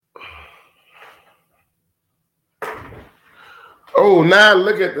Oh, now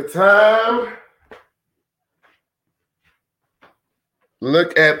look at the time.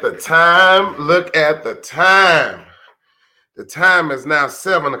 Look at the time. Look at the time. The time is now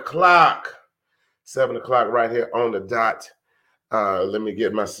 7 o'clock. 7 o'clock right here on the dot. Let me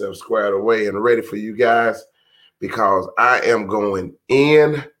get myself squared away and ready for you guys because I am going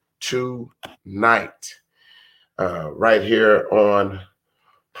in tonight. Right here on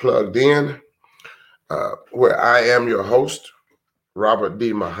Plugged In, where I am your host, Robert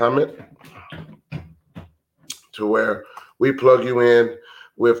D. Muhammad, to where we plug you in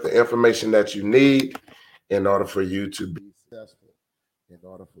with the information that you need in order for you to be successful, in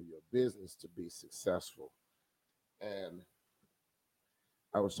order for your business to be successful. And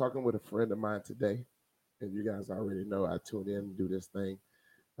I was talking with a friend of mine today, and you guys already know I tune in and do this thing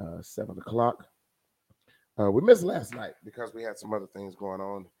 7 o'clock. We missed last night because we had some other things going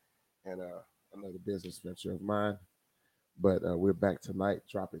on and another business venture of mine. But we're back tonight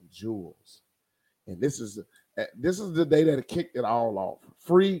dropping jewels. And this is the day that it kicked it all off.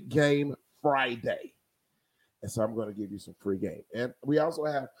 Free Game Friday. And so I'm going to give you some free game. And we also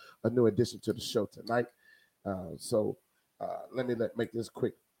have a new addition to the show tonight. Let me make this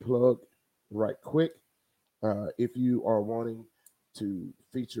quick plug right quick. If you are wanting to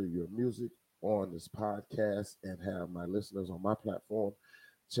feature your music on this podcast and have my listeners on my platform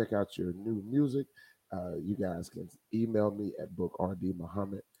check out your new music, you guys can email me at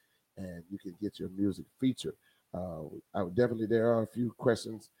bookrdmuhammad and you can get your music featured. I would definitely, there are a few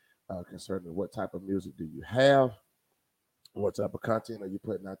questions concerning what type of music do you have, what type of content are you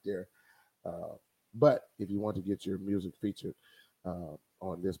putting out there. But if you want to get your music featured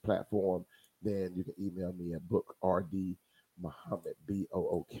on this platform, then you can email me at bookrdmuhammad,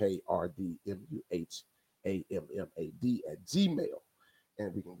 BOOKRDMUHAMMAD at Gmail.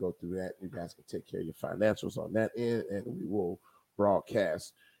 And we can go through that. You guys can take care of your financials on that end, and we will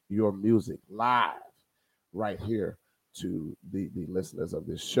broadcast your music live right here to the listeners of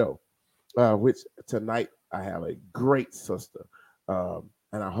this show. Which tonight I have a great sister, and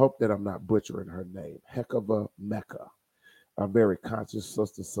I hope that I'm not butchering her name. Hekava Mecca, a very conscious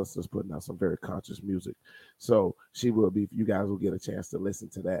sister. Sister's putting out some very conscious music, so she will be. You guys will get a chance to listen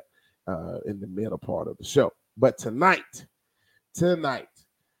to that in the middle part of the show. But tonight,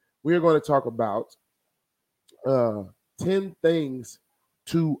 we are going to talk about 10 things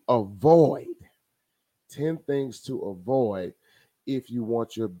to avoid. 10 things to avoid if you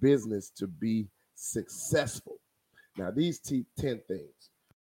want your business to be successful. Now, these 10 things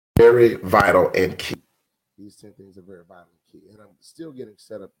very vital and key. These 10 things are very vital and key. And I'm still getting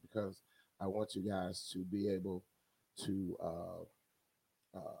set up because I want you guys to be able to,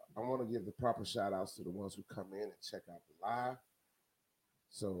 I want to give the proper shout outs to the ones who come in and check out the live.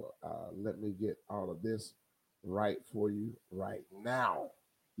 So let me get all of this right for you right now.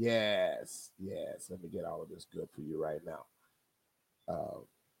 Yes. Let me get all of this good for you right now.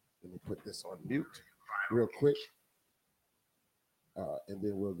 Let me put this on mute real quick. And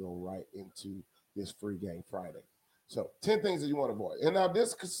then we'll go right into this free game Friday. So 10 things that you want to avoid. And now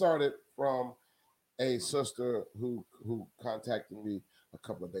this started from a sister who contacted me a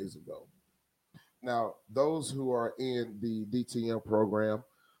couple of days ago. Now, those who are in the DTM program,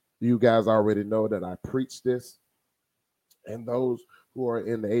 you guys already know that I preach this. And those who are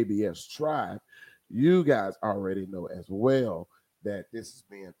in the ABS tribe, you guys already know as well that this is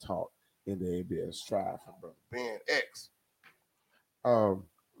being taught in the ABS tribe from Brother Ben X.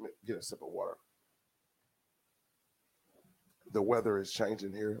 Get a sip of water. The weather is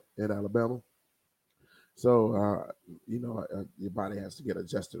changing here in Alabama. So, your body has to get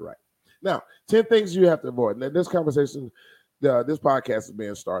adjusted right. Now, 10 things you have to avoid. Now, this conversation, this podcast is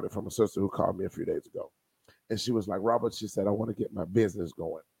being started from a sister who called me a few days ago. And she was like, Robert, she said, I want to get my business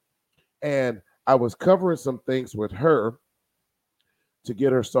going. And I was covering some things with her to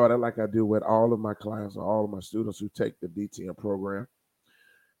get her started, like I do with all of my clients or all of my students who take the DTM program.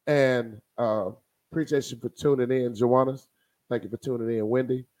 And appreciate you for tuning in, Joanna. Thank you for tuning in,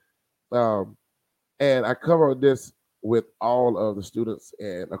 Wendy. And I covered this with all of the students.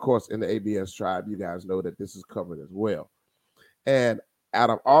 And of course, in the ABS tribe, you guys know that this is covered as well. And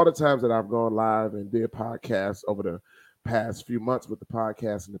out of all the times that I've gone live and did podcasts over the past few months with the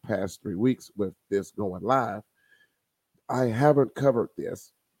podcast in the past 3 weeks with this going live, I haven't covered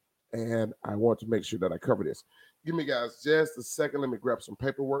this. And I want to make sure that I cover this. Give me, guys, just a second. Let me grab some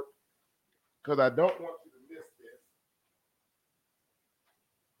paperwork because I don't want you to miss this.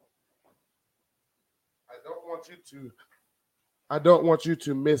 I don't want you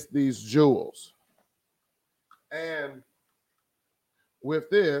to miss these jewels. And with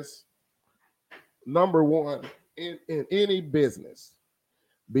this, number one in any business,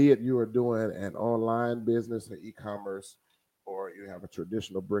 be it you are doing an online business, an e-commerce, or you have a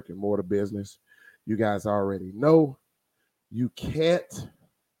traditional brick and mortar business, you guys already know you can't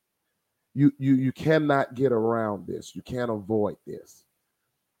you cannot get around this. You can't avoid this.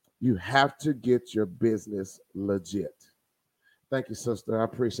 You have to get your business legit. Thank you, sister. I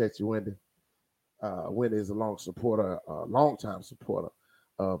appreciate you, Wendy. Wendy is a long time supporter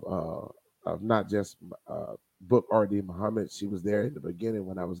of not just book RD Muhammad. She was there in the beginning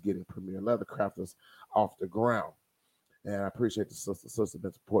when I was getting Premier Leather Crafters off the ground, and I appreciate the sister. Sister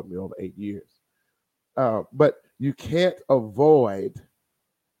been supporting me over 8 years. But you can't avoid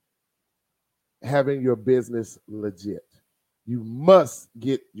having your business legit. You must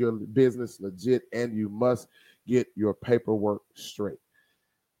get your business legit, and you must get your paperwork straight.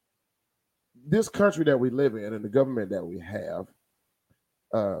 This country that we live in and the government that we have,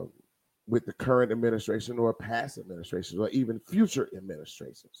 uh, with the current administration or past administrations or even future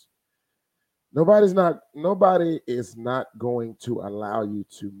administrations, nobody is not going to allow you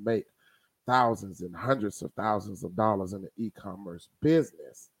to make thousands and hundreds of thousands of dollars in the e-commerce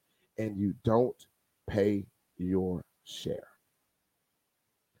business and you don't pay your share.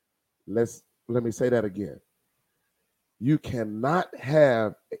 Let me say that again. You cannot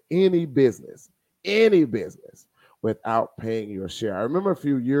have any business without paying your share. I remember a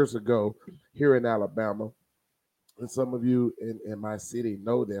few years ago here in Alabama, and some of you in my city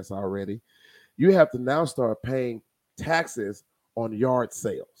know this already, you have to now start paying taxes on yard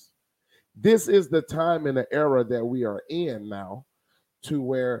sales. This is the time in the era that we are in now to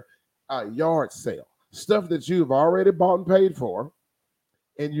where a yard sale, stuff that you've already bought and paid for,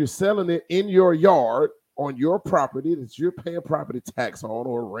 and you're selling it in your yard on your property that you're paying property tax on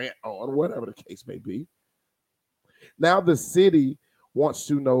or rent on, whatever the case may be. Now the city wants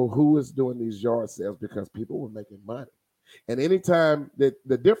to know who is doing these yard sales because people were making money. And anytime that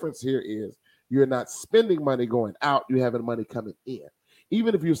the difference here is you're not spending money going out, you're having money coming in.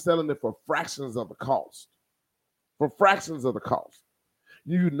 Even if you're selling it for fractions of the cost,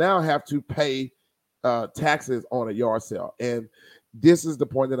 you now have to pay taxes on a yard sale. And this is the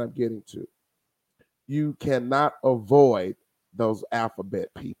point that I'm getting to. You cannot avoid those alphabet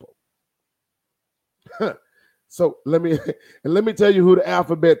people. So let me tell you who the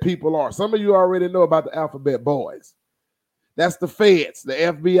alphabet people are. Some of you already know about the alphabet boys. That's the feds, the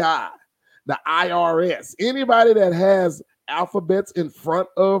FBI, the IRS. Anybody that has alphabets in front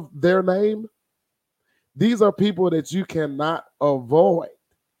of their name, these are people that you cannot avoid.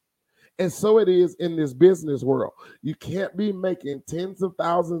 And so it is in this business world. You can't be making tens of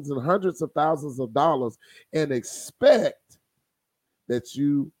thousands and hundreds of thousands of dollars and expect that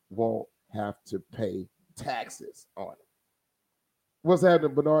you won't have to pay taxes on it. What's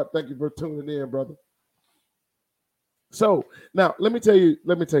happening, Bernard? Thank you for tuning in, brother. So now let me tell you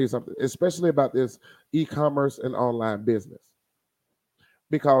something, especially about this e-commerce and online business,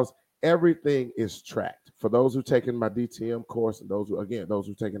 because everything is tracked. For those who taken my DTM course and those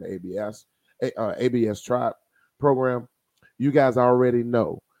who taken the ABS Tribe program, you guys already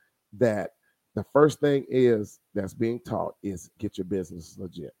know that the first thing that's being taught is get your business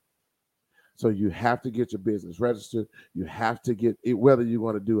legit. So you have to get your business registered. You have to get it, whether you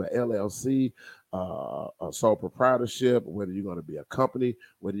want to do an LLC, a sole proprietorship, whether you're going to be a company,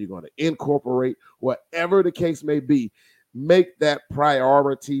 whether you're going to incorporate, whatever the case may be, make that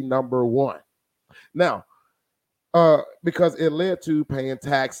priority number one. Now, because it led to paying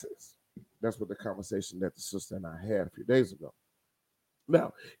taxes. That's what the conversation that the sister and I had a few days ago.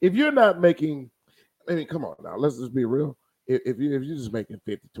 Now, if you're not making, I mean, come on now, let's just be real. If you're just making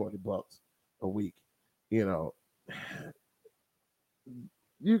 50, 20 bucks a week, you know,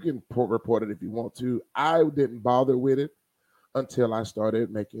 you can report it if you want to. I didn't bother with it until I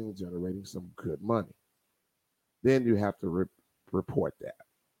started generating some good money. Then you have to report that.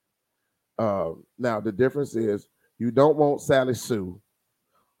 Now, the difference is you don't want Sally Sue,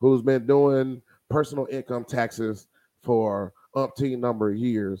 who's been doing personal income taxes for umpteen number of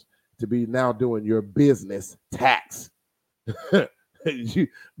years, to be now doing your business tax.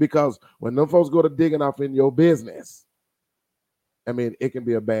 Because when them folks go to digging off in your business, I mean, it can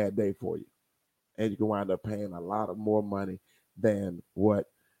be a bad day for you. And you can wind up paying a lot of more money than what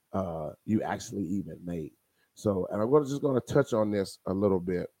you actually even made. So, and I'm just going to touch on this a little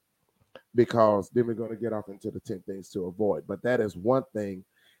bit, because then we're going to get off into the 10 things to avoid. But that is one thing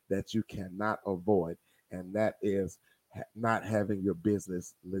that you cannot avoid, and that is not having your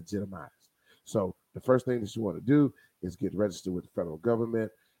business legitimized. So the first thing that you want to do is get registered with the federal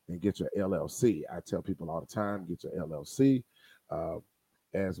government and get your LLC. I tell people all the time, get your LLC,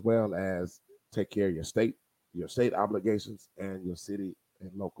 as well as take care of your state. your state obligations, and your city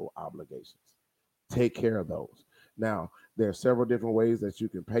and local obligations. Take care of those. Now, there are several different ways that you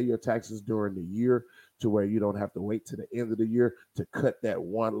can pay your taxes during the year to where you don't have to wait to the end of the year to cut that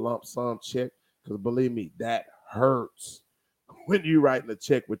one lump sum check. Because believe me, that hurts when you're writing a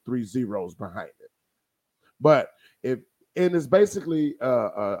check with three zeros behind it. But if and it's basically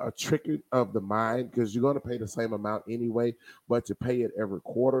a trick of the mind because you're going to pay the same amount anyway, but to pay it every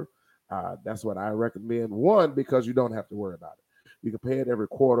quarter, that's what I recommend. One, because you don't have to worry about it. You can pay it every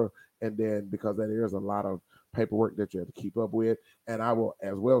quarter, and then because there is a lot of paperwork that you have to keep up with, and I will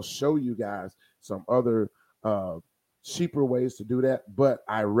as well show you guys some other uh, cheaper ways to do that. But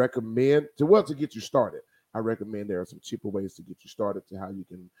I recommend to get you started. I recommend there are some cheaper ways to get you started to how you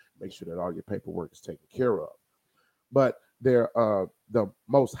can make sure that all your paperwork is taken care of. But the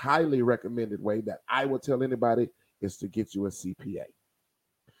most highly recommended way that I would tell anybody is to get you a CPA.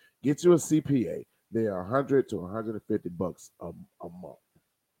 Get you a CPA. They are 100 to 150 bucks a month,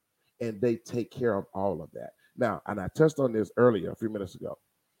 and they take care of all of that. Now, and I touched on this earlier a few minutes ago.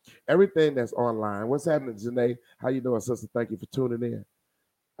 Everything that's online. What's happening, Janae? How you doing, sister? Thank you for tuning in.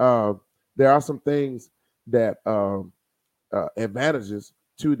 Uh, there are some things that advantages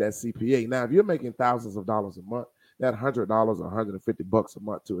to that CPA. Now, if you're making thousands of dollars a month, that $100 or 150 bucks a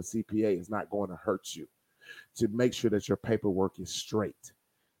month to a CPA is not going to hurt you to make sure that your paperwork is straight.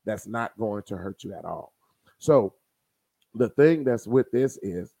 That's not going to hurt you at all. So the thing that's with this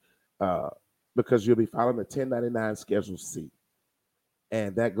is uh, because you'll be filing a 1099 Schedule C,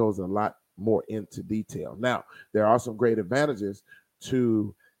 and that goes a lot more into detail. Now, there are some great advantages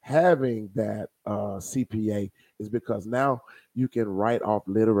to having that CPA is because now you can write off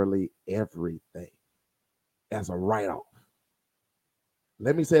literally everything as a write off.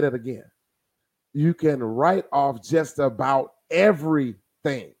 Let me say that again. You can write off just about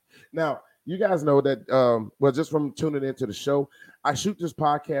everything. Now, you guys know that, well, just from tuning into the show, I shoot this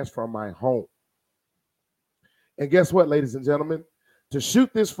podcast from my home. And guess what, ladies and gentlemen? To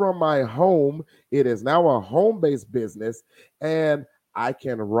shoot this from my home, it is now a home based business, and I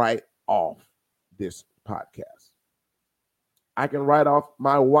can write off this podcast. I can write off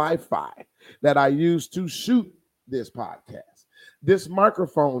my Wi Fi that I use to shoot this podcast. This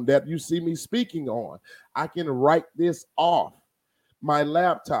microphone that you see me speaking on, I can write this off. My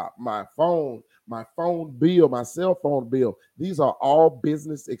laptop, my phone bill, my cell phone bill. These are all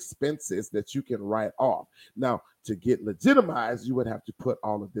business expenses that you can write off. Now, to get legitimized, you would have to put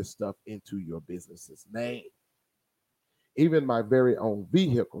all of this stuff into your business's name. Even my very own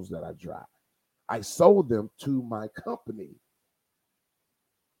vehicles that I drive, I sold them to my company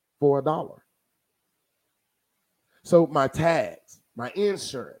for $1. So my tags, my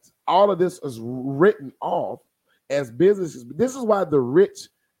insurance, all of this is written off as businesses. This is why the rich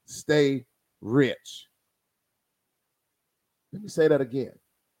stay rich. Let me say that again.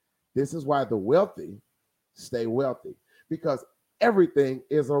 This is why the wealthy stay wealthy because everything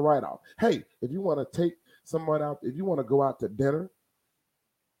is a write-off. Hey, if you want to take someone out, if you want to go out to dinner,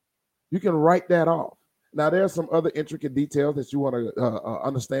 you can write that off. Now, there are some other intricate details that you want to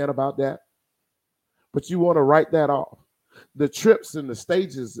understand about that, but you want to write that off. The trips and the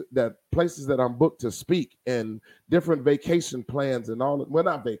stages, that places that I'm booked to speak, and different vacation plans and all. Well,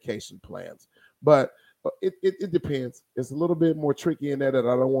 not vacation plans, but it depends. It's a little bit more tricky in there that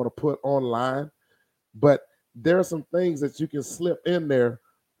I don't want to put online, but there are some things that you can slip in there.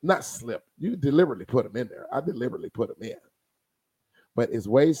 Not slip. You deliberately put them in there. I deliberately put them in, but it's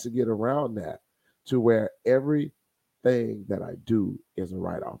ways to get around that to where everything that I do is a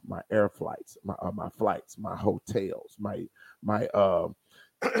write off. My air flights, my flights, my hotels, my my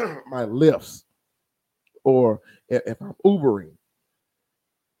lifts, or if I'm Ubering,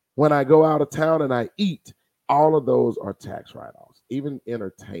 when I go out of town and I eat, all of those are tax write offs. Even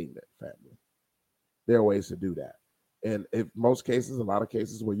entertainment, family. There are ways to do that. And if most cases, a lot of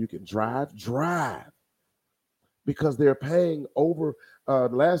cases where you can drive, because they're paying over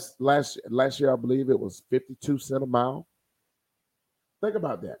last year, I believe it was 52 cents a mile. Think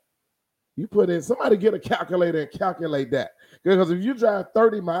about that. You put in, somebody get a calculator and calculate that. Because if you drive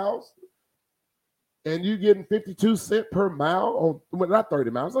 30 miles and you're getting 52 cents per mile on, well, not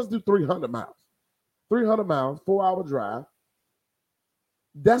 30 miles, let's do 300 miles. 300 miles, 4-hour drive.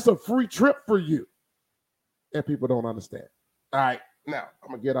 That's a free trip for you. And people don't understand. All right, now I'm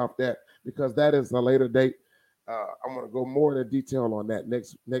going to get off that because that is a later date. I'm going to go more into detail on that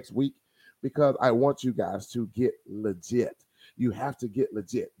next week because I want you guys to get legit. You have to get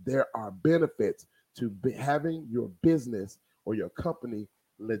legit. There are benefits to having your business or your company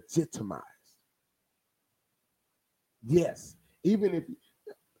legitimized. Yes, even if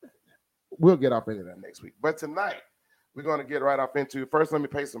we'll get off into that next week. But tonight, we're going to get right off into, first, let me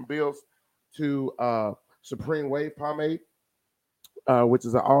pay some bills to Supreme Wave Pomade, which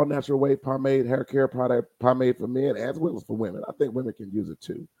is an all-natural wave pomade, hair care product, pomade for men as well as for women. I think women can use it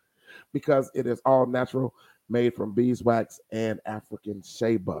too because it is all natural, made from beeswax and African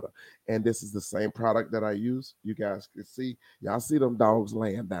shea butter. And this is the same product that I use. You guys can see, y'all see them dogs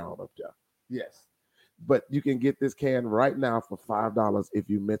laying down up there. Yes. But you can get this can right now for $5 if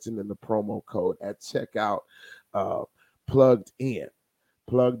you mention in the promo code at checkout, plugged in.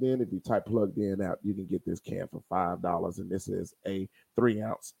 Plugged in. If you type plugged in out, you can get this can for $5. And this is a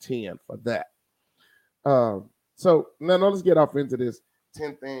 3-ounce tin for that. So now let's get off into this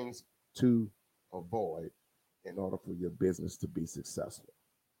 10 things to avoid in order for your business to be successful.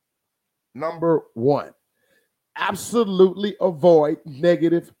 Number 1, absolutely avoid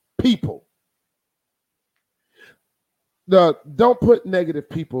negative people. Don't put negative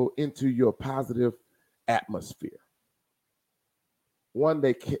people into your positive atmosphere. One,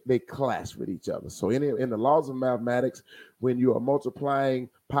 they clash with each other. So in the laws of mathematics, when you are multiplying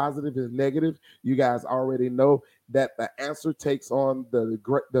positive and negative, you guys already know that the answer takes on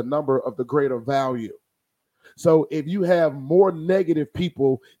the number of the greater value. So if you have more negative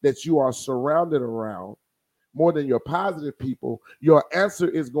people that you are surrounded around, more than your positive people, your answer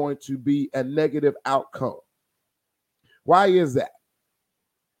is going to be a negative outcome. Why is that?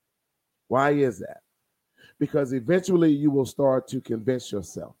 Why is that? Because eventually you will start to convince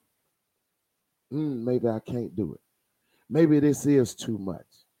yourself, maybe I can't do it. Maybe this is too much.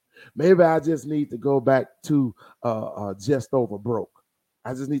 Maybe I just need to go back to just over broke.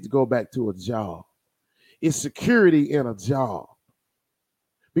 I just need to go back to a job. It's security in a job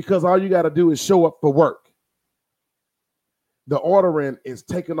because all you got to do is show up for work. The ordering is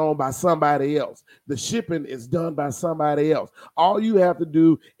taken on by somebody else. The shipping is done by somebody else. All you have to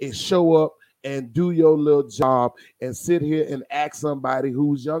do is show up and do your little job and sit here and ask somebody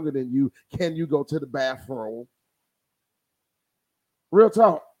who's younger than you, can you go to the bathroom? Real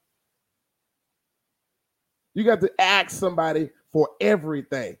talk. You got to ask somebody for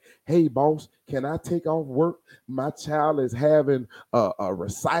everything. Hey, boss, can I take off work? My child is having a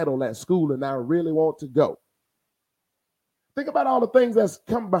recital at school and I really want to go. Think about all the things that's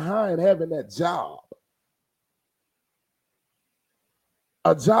come behind having that job.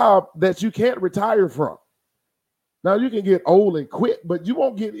 A job that you can't retire from. Now, you can get old and quit, but you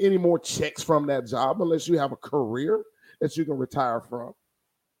won't get any more checks from that job unless you have a career that you can retire from.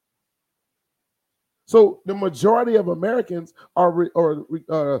 So the majority of Americans are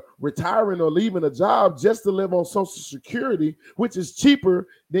retiring or leaving a job just to live on Social Security, which is cheaper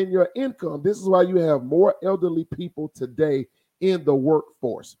than your income. This is why you have more elderly people today in the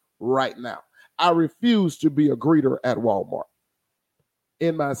workforce right now. I refuse to be a greeter at Walmart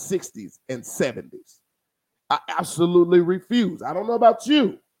in my 60s and 70s. I absolutely refuse. I don't know about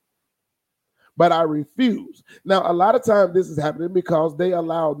you, but I refuse. Now, a lot of times this is happening because they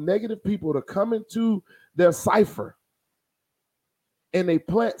allow negative people to come into their cipher and they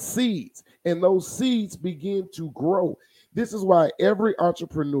plant seeds and those seeds begin to grow. This is why every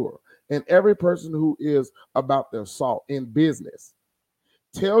entrepreneur and every person who is about their salt in business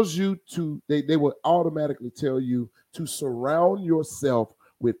tells you to, they will automatically tell you to surround yourself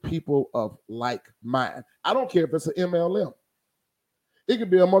with people of like mind. I don't care if it's an MLM. It could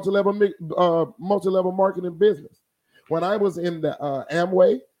be a multi-level marketing business. When I was in the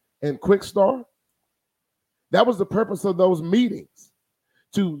Amway and Quickstar, that was the purpose of those meetings.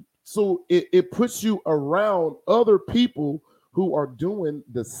 So it puts you around other people who are doing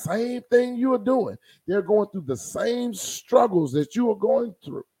the same thing you are doing. They're going through the same struggles that you are going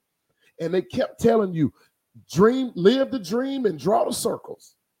through. And they kept telling you, live the dream and draw the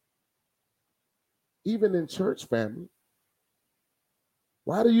circles. Even in church, family.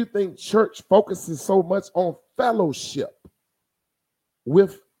 Why do you think church focuses so much on fellowship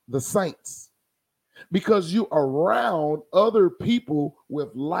with the saints? Because you are around other people with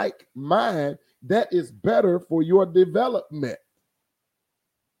like mind that is better for your development.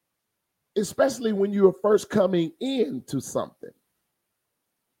 Especially when you are first coming into something.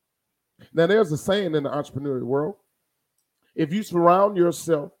 Now, there's a saying in the entrepreneurial world. If you surround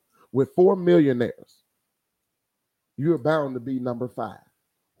yourself with 4 millionaires, you're bound to be number 5.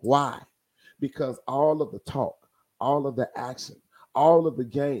 Why? Because all of the talk, all of the action, all of the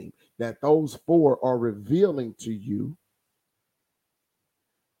game that those 4 are revealing to you,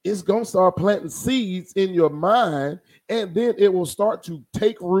 it's going to start planting seeds in your mind, and then it will start to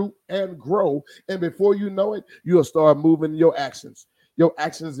take root and grow. And before you know it, you'll start moving your actions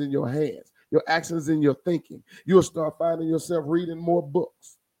in your hands, your actions in your thinking. You'll start finding yourself reading more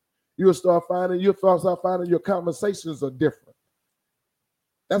books. You'll start finding your conversations are different.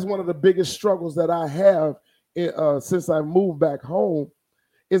 That's one of the biggest struggles that I have since I moved back home,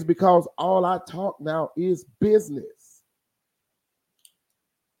 is because all I talk now is business.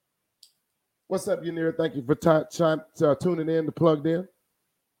 What's up, Yanira? Thank you for tuning in to Plugged In.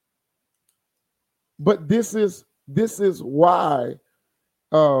 But this is why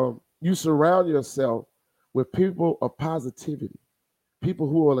you surround yourself with people of positivity, people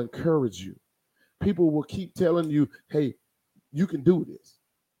who will encourage you, people will keep telling you, "Hey, you can do this."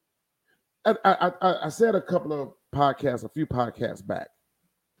 I said a few podcasts back.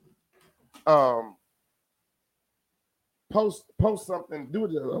 Post something, do a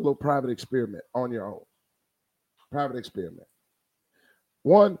little private experiment on your own. Private experiment.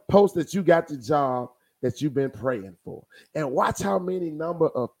 One, post that you got the job that you've been praying for, and watch how many number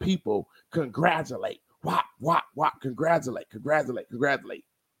of people congratulate. Whop, congratulate.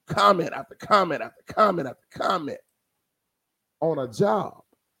 Comment after comment after comment after comment on a job.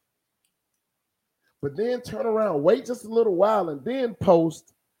 But then turn around, wait just a little while, and then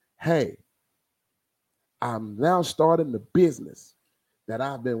post, "Hey, I'm now starting the business that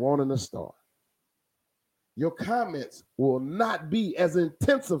I've been wanting to start." Your comments will not be as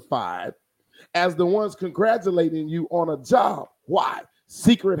intensified as the ones congratulating you on a job. Why?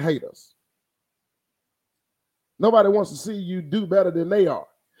 Secret haters. Nobody wants to see you do better than they are.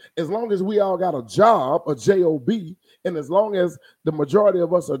 As long as we all got a job, a job, and as long as the majority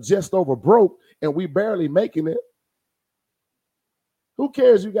of us are just over broke and we barely making it, who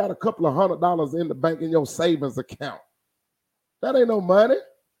cares you got a couple of $100 in the bank in your savings account? That ain't no money.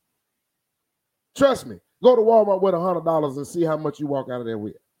 Trust me. Go to Walmart with $100 and see how much you walk out of there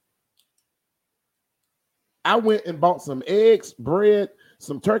with. I went and bought some eggs, bread,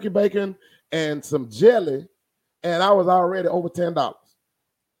 some turkey bacon, and some jelly, and I was already over $10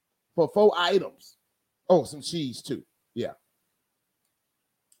 for 4 items. Oh, some cheese too. Yeah.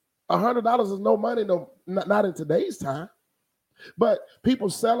 $100 is no money, not in today's time. But people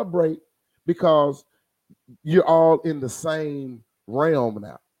celebrate because you're all in the same realm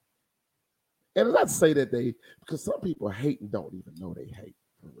now. And it's not to say that because some people hate and don't even know they hate,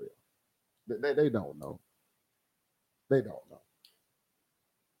 for real. They don't know. They don't know.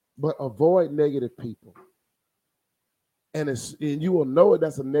 But avoid negative people. And you will know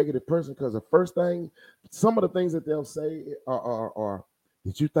that's a negative person because the first thing, some of the things that they'll say are,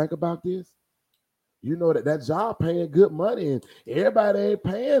 "Did you think about this? You know that job paying good money, and everybody ain't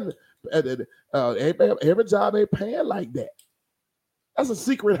paying. Every job ain't paying like that." That's a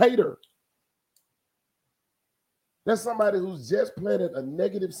secret hater. That's somebody who's just planted a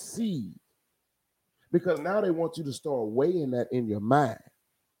negative seed because now they want you to start weighing that in your mind.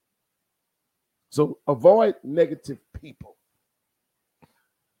 So avoid negative people.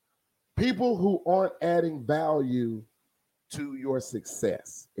 People who aren't adding value to your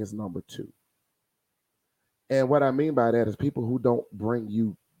success is number 2. And what I mean by that is people who don't bring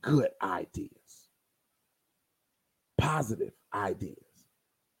you good ideas, positive ideas.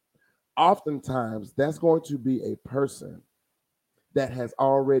 Oftentimes, that's going to be a person that has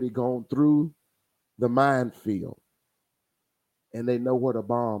already gone through the minefield and they know where the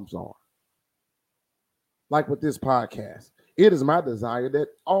bombs are. Like with this podcast, it is my desire that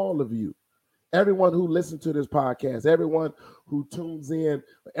all of you, everyone who listens to this podcast, everyone who tunes in,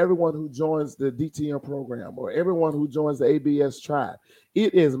 everyone who joins the DTM program, or everyone who joins the ABS tribe,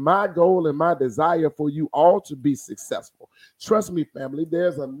 it is my goal and my desire for you all to be successful. Trust me, family,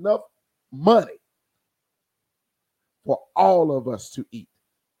 there's enough money for all of us to eat.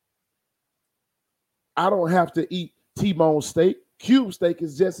 I don't have to eat T-bone steak. Cube steak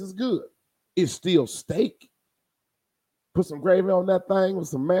is just as good. It's still steak. Put some gravy on that thing with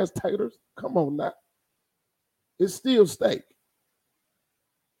some mashed taters. Come on now. It's still steak.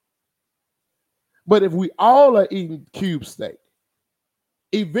 But if we all are eating cube steak,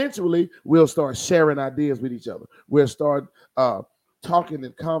 eventually we'll start sharing ideas with each other. We'll start talking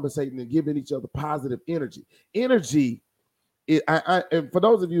and conversating and giving each other positive energy. Energy, and for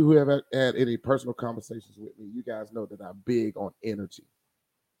those of you who have had any personal conversations with me, you guys know that I'm big on energy.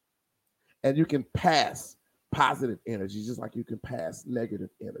 And you can pass positive energy just like you can pass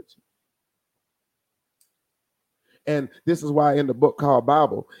negative energy. And this is why in the book called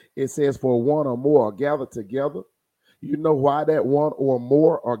Bible, it says for one or more are gathered together. You know why that one or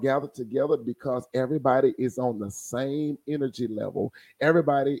more are gathered together? Because everybody is on the same energy level.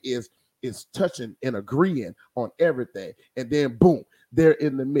 Everybody is touching and agreeing on everything. And then boom, there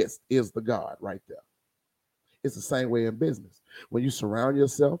in the midst is the God right there. It's the same way in business. When you surround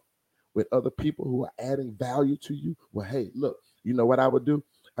yourself with other people who are adding value to you, well, hey, look, you know what I would do?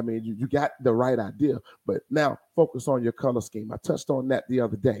 I mean, you got the right idea, but now focus on your color scheme. I touched on that the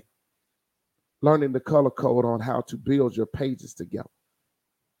other day. Learning the color code on how to build your pages together.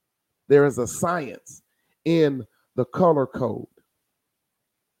 There is a science in the color code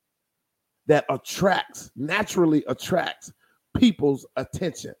that naturally attracts people's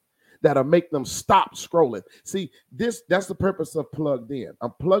attention, that'll make them stop scrolling. See, that's the purpose of Plugged In.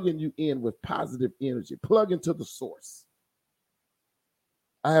 I'm plugging you in with positive energy. Plug into the source.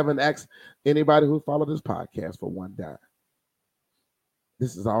 I haven't asked anybody who followed this podcast for one dime.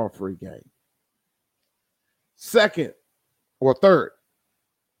 This is all free game. Second or third,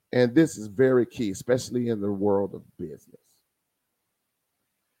 and this is very key, especially in the world of business.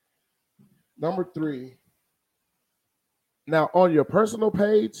 Number 3, now on your personal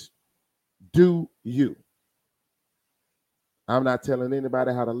page, do you. I'm not telling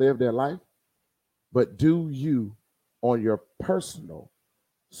anybody how to live their life, but do you on your personal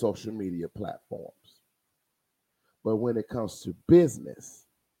social media platforms. But when it comes to business,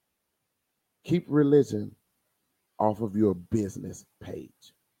 keep religion off of your business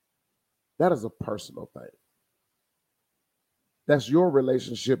page. That is a personal thing. That's your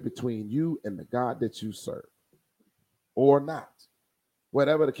relationship between you and the God that you serve, or not.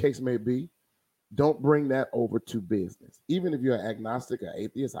 Whatever the case may be, don't bring that over to business. Even if you're agnostic or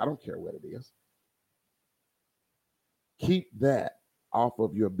atheist, I don't care what it is. Keep that off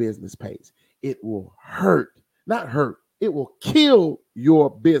of your business page. It will not hurt, it will kill your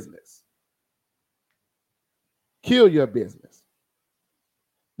business. Kill your business.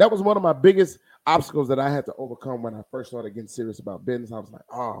 That was one of my biggest obstacles that I had to overcome when I first started getting serious about business. I was like,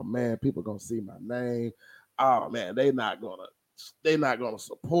 oh man, people are gonna see my name. Oh man, they're not gonna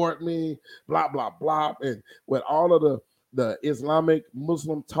support me, blah, blah, blah. And with all of the Islamic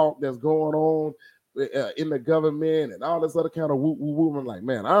Muslim talk that's going on in the government and all this other kind of woo woo woo, I'm like,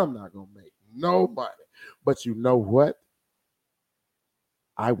 man, I'm not gonna make no money. But you know what?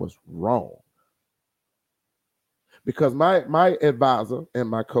 I was wrong. Because my advisor and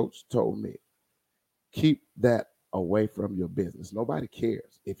my coach told me, keep that away from your business. Nobody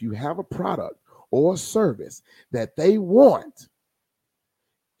cares. If you have a product or a service that they want,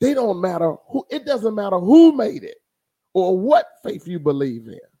 it doesn't matter who made it or what faith you believe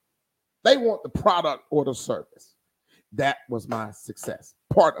in. They want the product or the service. That was my success,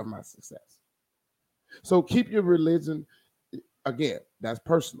 part of my success. So keep your religion, again, that's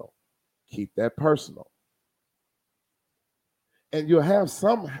personal. Keep that personal. And you'll have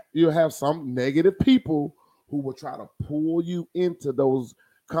some negative people who will try to pull you into those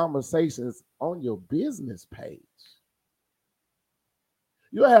conversations on your business page.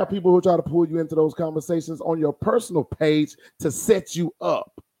 You'll have people who try to pull you into those conversations on your personal page to set you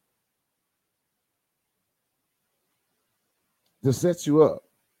up.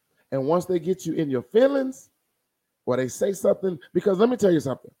 And once they get you in your feelings, or they say something, because let me tell you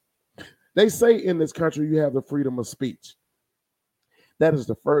something. They say in this country you have the freedom of speech. That is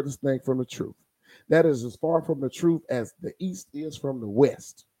the furthest thing from the truth. That is as far from the truth as the East is from the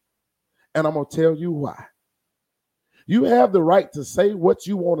West. And I'm going to tell you why. You have the right to say what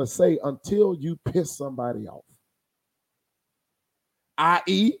you want to say until you piss somebody off.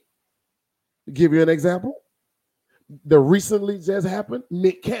 I.e., to give you an example, the recently just happened,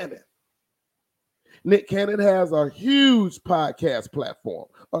 Nick Cannon. Nick Cannon has a huge podcast platform,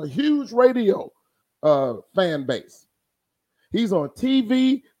 a huge radio fan base. He's on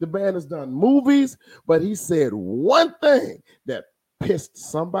TV. The man has done movies, but he said one thing that pissed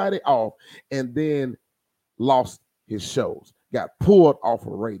somebody off and then lost his shows, got pulled off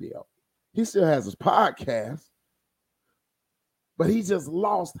of radio. He still has his podcast, but he just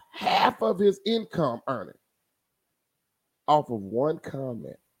lost half of his income earning off of one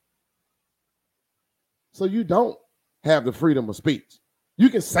comment. So you don't have the freedom of speech. You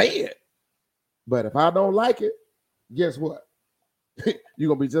can say it, but if I don't like it, guess what? You're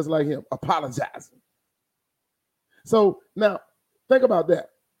going to be just like him, apologizing. So now, think about that.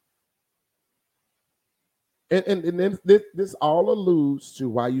 And then this all alludes to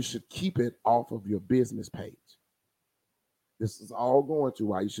why you should keep it off of your business page. This is all going to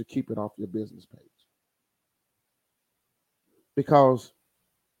why you should keep it off your business page. Because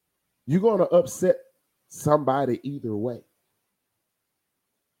you're going to upset somebody either way.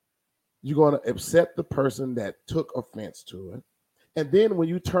 You're going to upset the person that took offense to it. And then when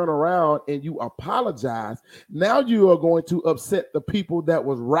you turn around and you apologize, now you are going to upset the people that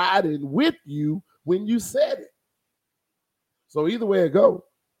was riding with you when you said it. So either way it goes,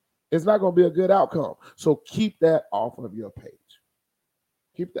 it's not going to be a good outcome. So keep that off of your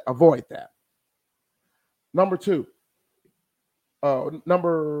page. Avoid that. Number 2,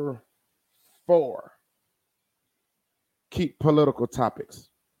 Number 4, keep political topics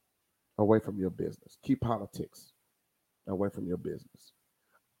away from your business. Keep politics away from your business.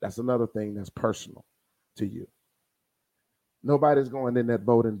 That's another thing that's personal to you. Nobody's going in that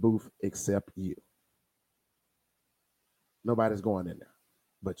voting booth except you. Nobody's going in there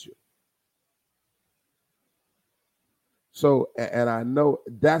but you. So, and I know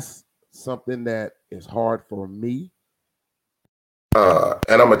that's something that is hard for me.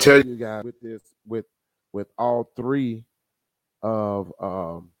 And I'm gonna tell you guys with this, with all 3 of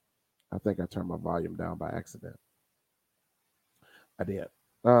I think I turned my volume down by accident. I did.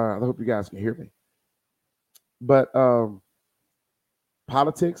 I hope you guys can hear me. But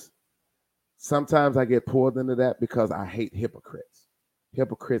politics, sometimes I get pulled into that because I hate hypocrites.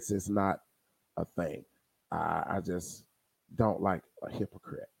 Hypocrites is not a thing. I just don't like a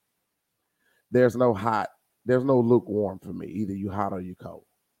hypocrite. There's no lukewarm for me. Either you hot or you cold.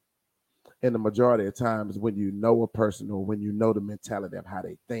 And the majority of times when you know a person or when you know the mentality of how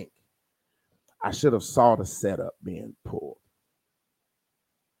they think, I should have saw the setup being pulled.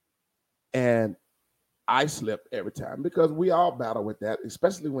 And I slip every time because we all battle with that,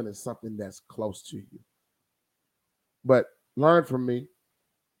 especially when it's something that's close to you. But learn from me.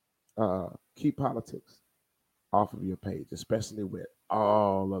 Keep politics off of your page, especially with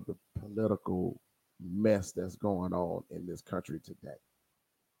all of the political mess that's going on in this country today.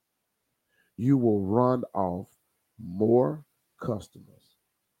 You will run off more customers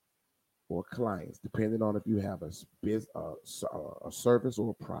or clients, depending on if you have a service or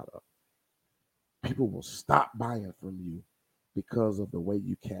a product. People will stop buying from you because of the way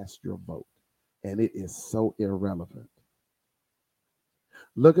you cast your vote. And it is so irrelevant.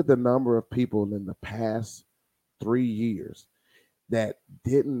 Look at the number of people in the past 3 years that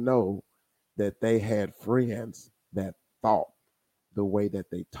didn't know that they had friends that thought the way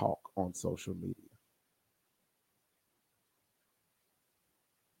that they talk on social media.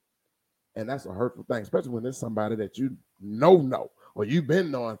 And that's a hurtful thing, especially when it's somebody that you know, or you've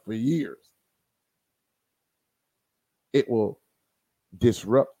been knowing for years. It will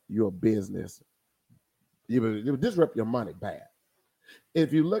disrupt your business. It will disrupt your money bad.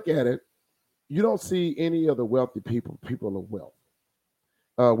 If you look at it, you don't see any of the wealthy people of wealth,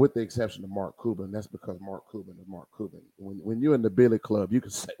 with the exception of Mark Cuban. That's because Mark Cuban is Mark Cuban. When you're in the Billy Club, you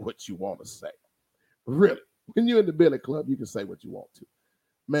can say what you want to say. Really, when you're in the Billy Club, you can say what you want to.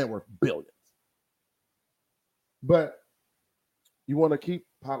 Man worth billions. But you want to keep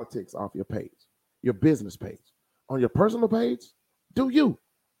politics off your page, your business page. On your personal page, do you.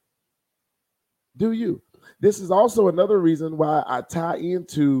 Do you. This is also another reason why I tie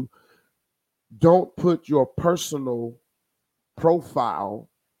into don't put your personal profile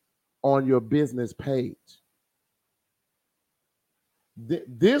on your business page.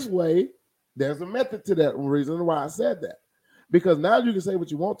 This way, there's a method to that reason why I said that. Because now you can say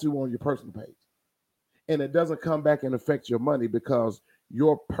what you want to on your personal page. And it doesn't come back and affect your money because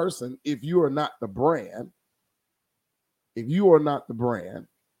your person, if you are not the brand,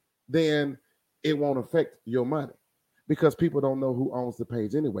 then it won't affect your money because people don't know who owns the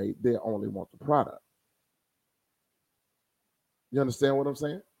page anyway. They only want the product. You understand what I'm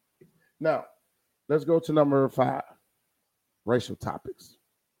saying? Now, let's go to number 5, racial topics.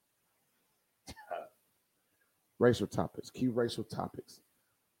 Racial topics. Keep racial topics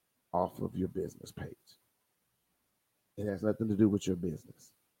off of your business page. It has nothing to do with your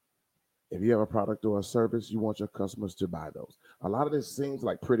business. If you have a product or a service, you want your customers to buy those. A lot of this seems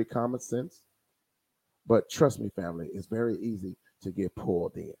like pretty common sense, but trust me, family, it's very easy to get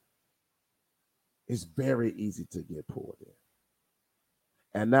pulled in. It's very easy to get pulled in.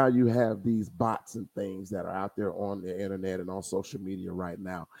 And now you have these bots and things that are out there on the internet and on social media right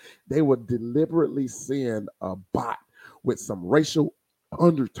now. They would deliberately send a bot with some racial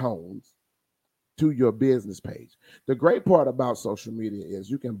undertones to your business page. The great part about social media is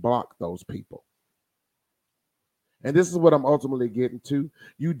you can block those people. And this is what I'm ultimately getting to.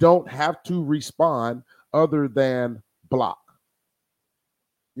 You don't have to respond other than block.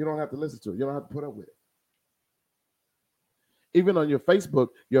 You don't have to listen to it. You don't have to put up with it. Even on your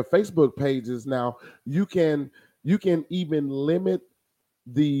Facebook pages now, you can even limit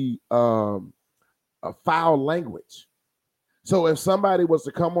the foul language. So if somebody was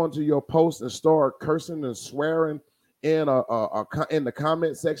to come onto your post and start cursing and swearing in in the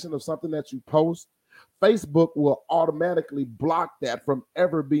comment section of something that you post, Facebook will automatically block that from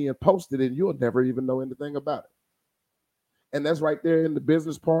ever being posted, and you'll never even know anything about it. And that's right there in the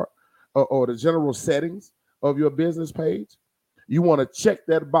business part or the general settings of your business page. You want to check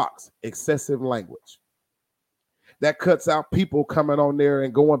that box, excessive language. That cuts out people coming on there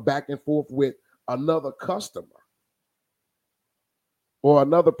and going back and forth with another customer or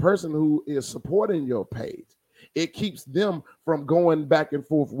another person who is supporting your page. It keeps them from going back and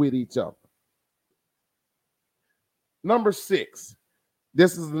forth with each other. Number 6,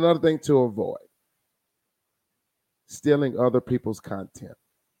 this is another thing to avoid: stealing other people's content.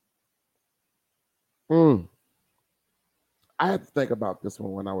 I had to think about this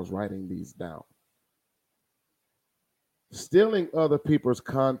one when I was writing these down. Stealing other people's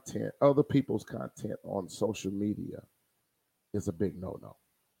content on social media is a big no-no.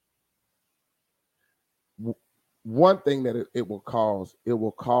 One thing that it will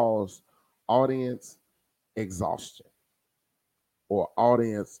cause audience exhaustion or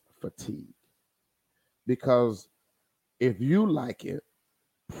audience fatigue. Because if you like it,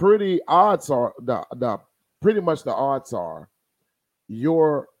 pretty much the odds are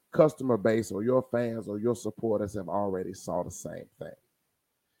your customer base or your fans or your supporters have already saw the same thing.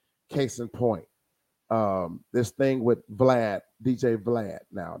 Case in point, this thing with DJ Vlad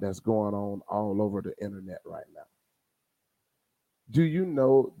now that's going on all over the internet right now. Do you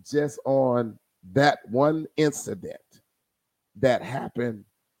know, just on that one incident that happened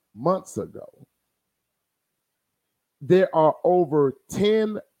months ago, there are over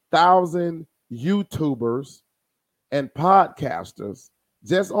 10,000 YouTubers and podcasters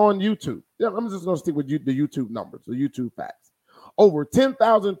just on YouTube. I'm just going to stick with the YouTube numbers, the YouTube facts. Over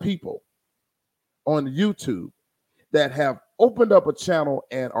 10,000 people on YouTube that have opened up a channel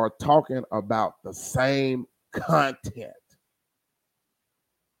and are talking about the same content.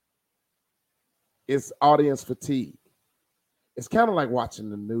 It's audience fatigue. It's kind of like watching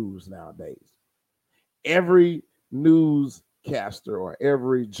the news nowadays. Every newscaster or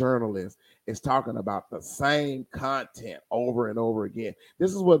every journalist is talking about the same content over and over again.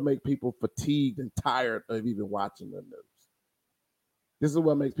 This is what makes people fatigued and tired of even watching the news. This is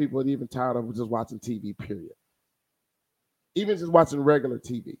what makes people even tired of just watching TV, period. Even just watching regular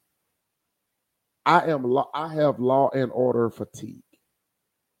TV. I have Law and Order fatigue.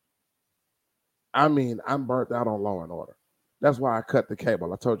 I mean, I'm burnt out on Law and Order. That's why I cut the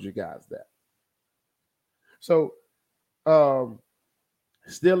cable. I told you guys that. So,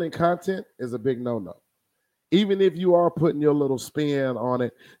 stealing content is a big no-no. Even if you are putting your little spin on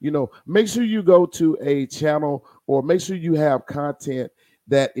it, make sure you go to a channel or make sure you have content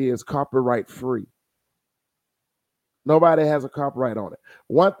that is copyright free. Nobody has a copyright on it.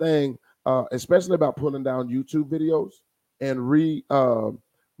 One thing, especially about pulling down YouTube videos and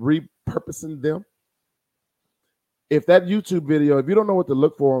repurposing them. If that YouTube video, if you don't know what to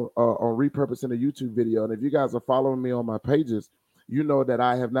look for on repurposing a YouTube video, and if you guys are following me on my pages, you know that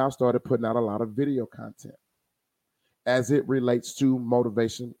I have now started putting out a lot of video content as it relates to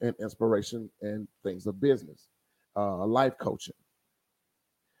motivation and inspiration and things of business, life coaching.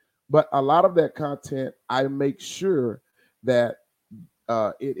 But a lot of that content, I make sure that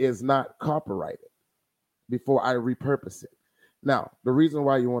it is not copyrighted before I repurpose it. Now, the reason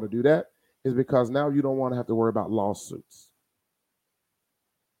why you want to do that is because now you don't want to have to worry about lawsuits.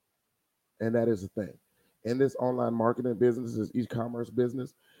 And that is the thing. In this online marketing business, this e-commerce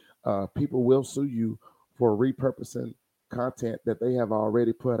business, people will sue you for repurposing content that they have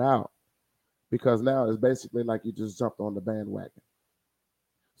already put out, because now it's basically like you just jumped on the bandwagon.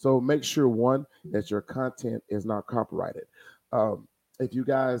 So make sure, one, that your content is not copyrighted. If you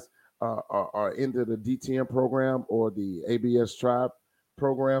guys are into the DTM program or the ABS Tribe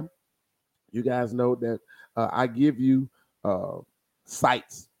program, you guys know that I give you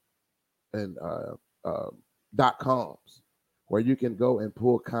sites and .coms where you can go and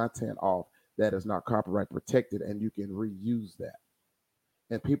pull content off that is not copyright protected, and you can reuse that.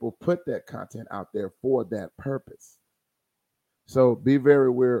 And people put that content out there for that purpose. So be very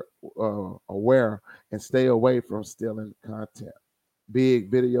aware and stay away from stealing content, big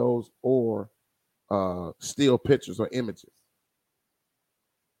videos or still pictures or images.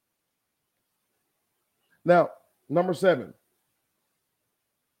 Now, number 7.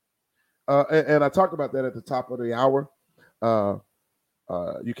 And I talked about that at the top of the hour.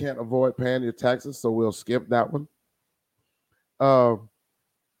 You can't avoid paying your taxes, so we'll skip that one.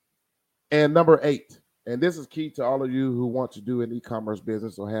 And number 8, and this is key to all of you who want to do an e-commerce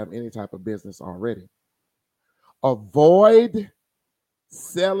business or have any type of business already. Avoid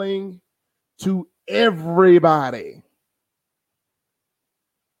selling to everybody.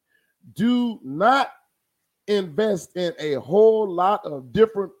 Do not invest in a whole lot of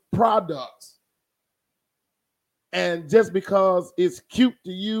different products. And just because it's cute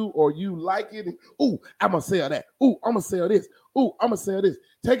to you or you like it, ooh, I'm going to sell that. Ooh, I'm going to sell this. Ooh, I'm going to sell this.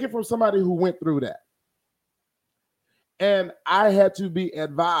 Take it from somebody who went through that. And I had to be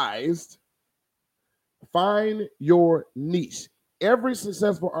advised, find your niche. Every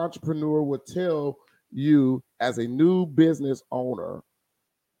successful entrepreneur would tell you, as a new business owner,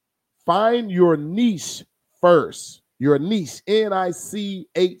 find your niche first. Your niche,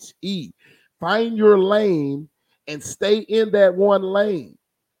 NICHE. Find your lane and stay in that one lane.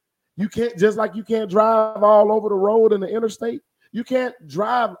 You can't, just like you can't drive all over the road in the interstate, you can't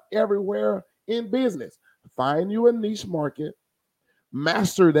drive everywhere in business. Find you a niche market,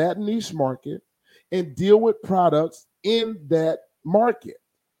 master that niche market, and deal with products in that market.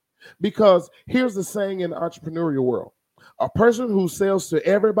 Because here's the saying in the entrepreneurial world: a person who sells to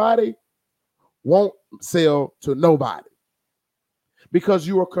everybody won't sell to nobody, because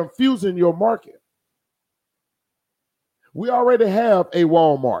you are confusing your market. We already have a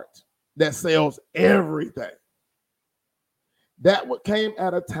Walmart that sells everything. That came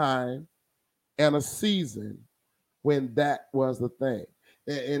at a time and a season when that was the thing.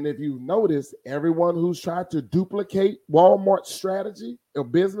 And if you notice, everyone who's tried to duplicate Walmart's strategy or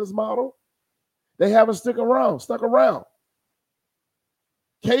business model, they haven't stuck around.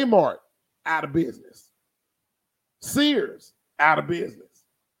 Kmart, out of business. Sears, out of business.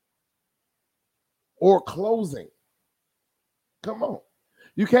 Or closing. Come on.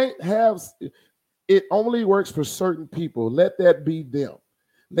 You can't have, it only works for certain people. Let that be them.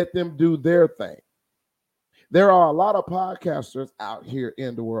 Let them do their thing. There are a lot of podcasters out here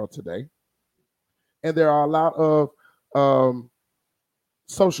in the world today, and there are a lot of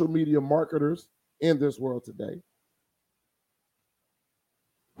social media marketers in this world today.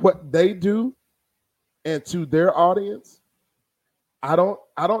 What they do, and to their audience, I don't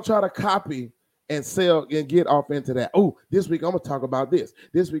try to copy and sell and get off into that. Oh, this week I'm gonna talk about this.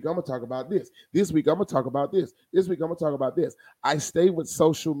 This week I'm gonna talk about this. This week I'm gonna talk about this. This week I'm gonna talk about this. I stay with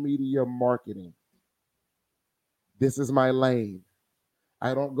social media marketing. This is my lane.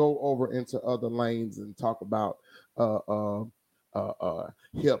 I don't go over into other lanes and talk about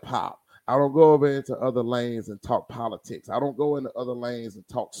hip hop. I don't go over into other lanes and talk politics. I don't go into other lanes and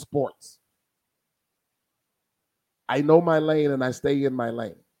talk sports. I know my lane and I stay in my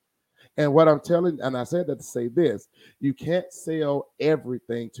lane. And what I'm telling, and I said that to say this: you can't sell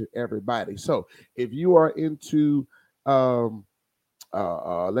everything to everybody. So if you are into,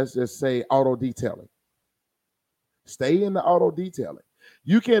 let's just say, auto detailing, stay in the auto detailing.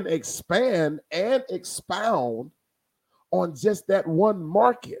 You can expand and expound on just that one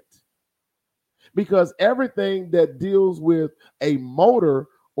market, because everything that deals with a motor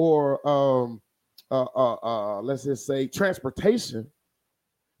or let's just say transportation,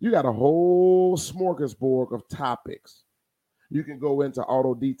 you got a whole smorgasbord of topics. You can go into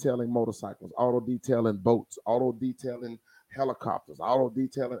auto detailing motorcycles, auto detailing boats, auto detailing helicopters, auto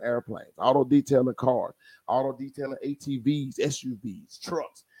detailing airplanes, auto detailing cars, auto detailing ATVs, SUVs,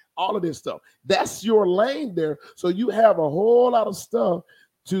 trucks, all of this stuff. That's your lane there. So you have a whole lot of stuff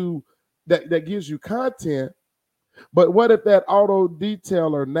to that gives you content. But what if that auto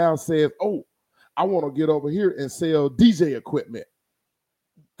detailer now says, oh, I want to get over here and sell DJ equipment?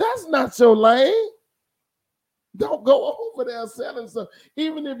 That's not your lane. Don't go over there selling stuff.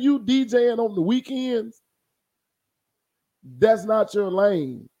 Even if you DJing on the weekends, that's not your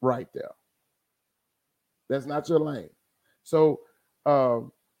lane right there. That's not your lane. So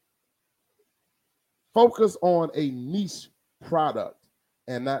focus on a niche product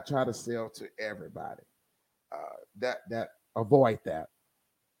and not try to sell to everybody. That avoid that.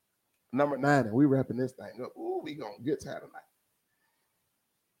 Number 9, and we wrapping this thing up. Ooh, we gonna get tired tonight.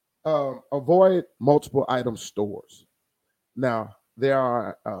 Avoid multiple item stores. Now, there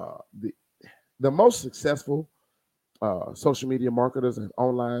are the most successful social media marketers and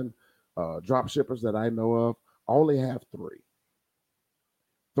online drop shippers that I know of only have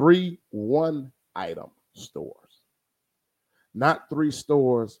 3 one-item stores, not 3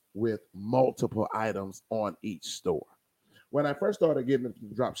 stores with multiple items on each store. When I first started getting into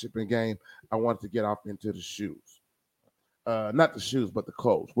the drop shipping game, I wanted to get off into the shoes. Not the shoes, but the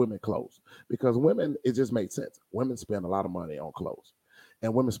clothes, women clothes. Because women, it just made sense. Women spend a lot of money on clothes,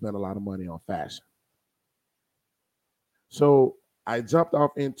 and women spend a lot of money on fashion. So I jumped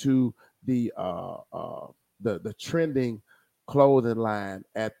off into the trending clothing line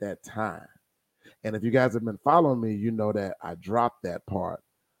at that time. And if you guys have been following me, you know that I dropped that part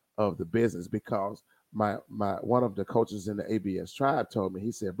of the business because my one of the coaches in the ABS tribe told me,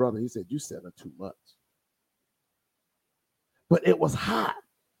 he said, brother, he said, you selling too much. But it was hot.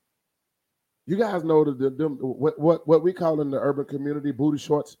 You guys know what we call in the urban community booty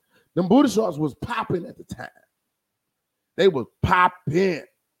shorts. Them booty shorts was popping at the time. They was popping.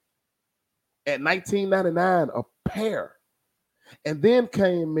 at $19.99 a pair. And then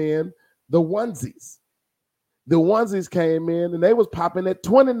came in the onesies. The onesies came in and they was popping at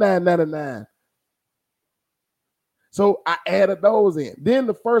 $29.99. So I added those in. Then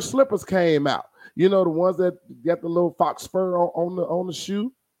the first slippers came out. You know, the ones that got the little fox fur on the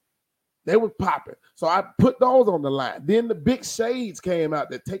shoe. They was popping. So I put those on the line. Then the big shades came out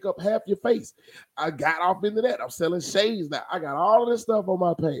that take up half your face. I got off into that. I'm selling shades now. I got all of this stuff on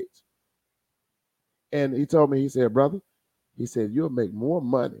my page. And he told me, he said, brother, he said, you'll make more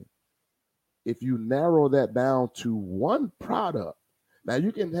money if you narrow that down to one product. Now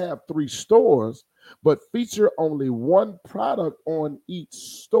you can have 3 stores, but feature only one product on each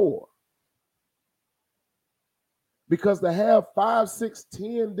store. Because to have 5, 6,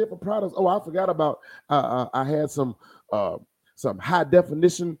 10 different products. Oh, I forgot about. I had some high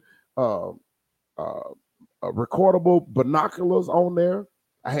definition recordable binoculars on there.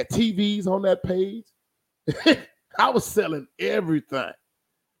 I had TVs on that page. I was selling everything.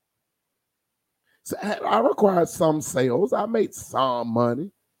 So I required some sales. I made some money.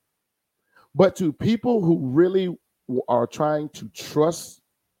 But to people who really are trying to trust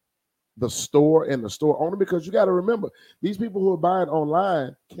the store and the store owner, because you got to remember, these people who are buying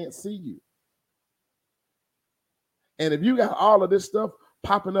online can't see you. And if you got all of this stuff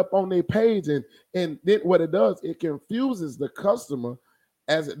popping up on their page, and then what it does, it confuses the customer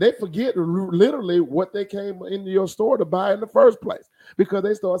as they forget literally what they came into your store to buy in the first place, because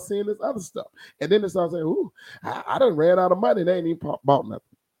they start seeing this other stuff. And then they start saying, ooh, I done ran out of money. They ain't even bought nothing.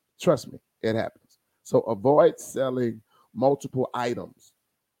 Trust me, it happens. So avoid selling multiple items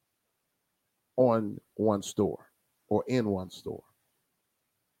on one store or in one store.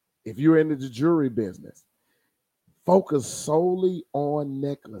 If you're into the jewelry business, focus solely on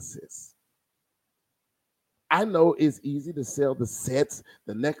necklaces. I know it's easy to sell the sets,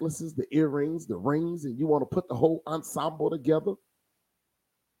 the necklaces, the earrings, the rings, and you want to put the whole ensemble together.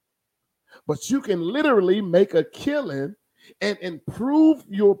 But you can literally make a killing and improve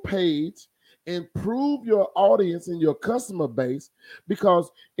your page, improve your audience and your customer base, because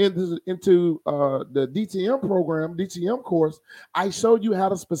into the DTM program, DTM course, I showed you how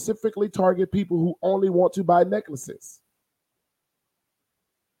to specifically target people who only want to buy necklaces.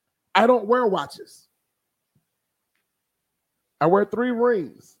 I don't wear watches. I wear 3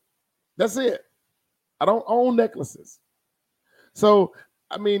 rings. That's it. I don't own necklaces. So,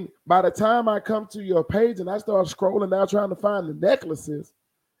 I mean, by the time I come to your page and I start scrolling down trying to find the necklaces,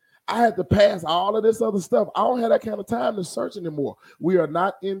 I had to pass all of this other stuff. I don't have that kind of time to search anymore. We are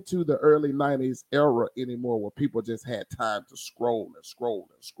not into the early 90s era anymore where people just had time to scroll and scroll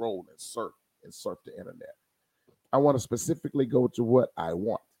and scroll and surf the internet. I want to specifically go to what I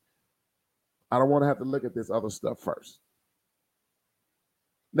want. I don't want to have to look at this other stuff first.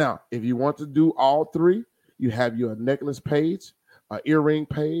 Now, if you want to do all 3, you have your necklace page, an earring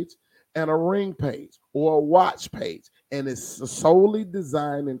page, and a ring page or a watch page. And it's solely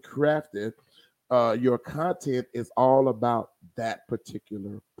designed and crafted. Your content is all about that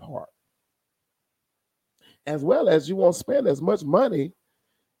particular part. As well as you won't spend as much money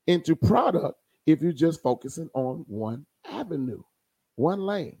into product if you're just focusing on one avenue, one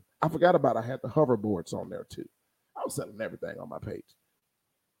lane. I forgot about I had the hoverboards on there too. I was selling everything on my page.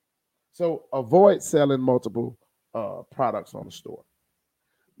 So avoid selling multiple products on the store.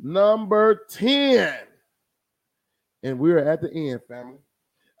 Number 10. And we're at the end, family.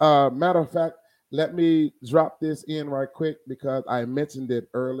 Matter of fact, let me drop this in right quick because I mentioned it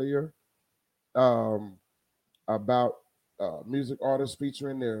earlier about music artists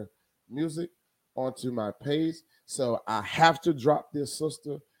featuring their music onto my page. So I have to drop this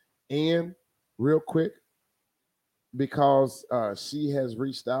sister in real quick because she has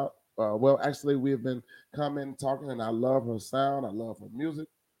reached out. Well, actually, we've been coming, talking, and I love her sound. I love her music.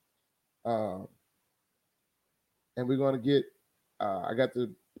 And we're going to get, I got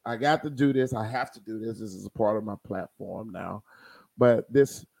to do this. I have to do this. This is a part of my platform now. But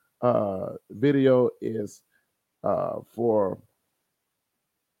this video is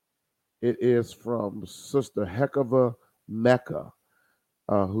it is from Sister Heckova Mecca,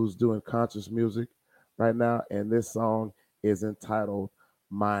 who's doing conscious music right now. And this song is entitled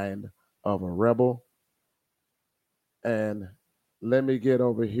Mind of a Rebel. And let me get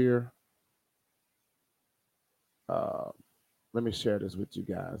over here. Let me share this with you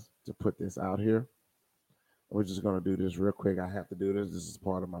guys to put this out here. We're just going to do this real quick. I have to do this. This is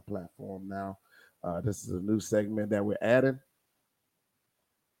part of my platform now. This is a new segment that we're adding.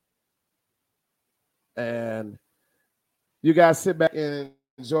 And you guys sit back and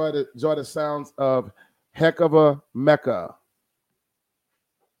enjoy the sounds of Heckova Mecca.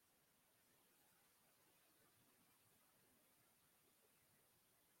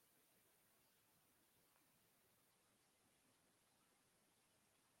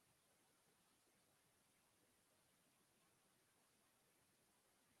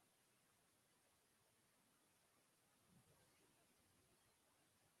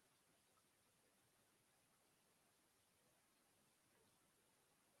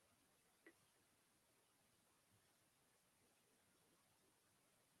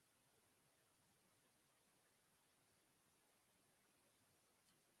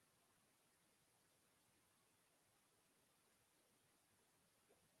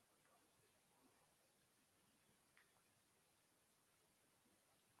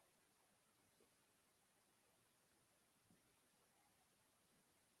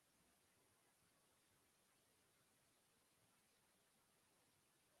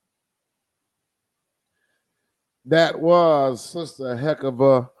 That was Sister Heck of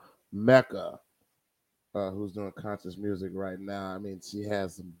a Mecca, who's doing conscious music right now. I mean, she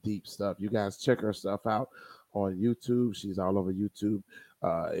has some deep stuff. You guys check her stuff out on YouTube. She's all over YouTube.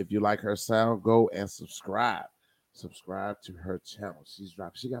 If you like her sound, go and subscribe. Subscribe to her channel. She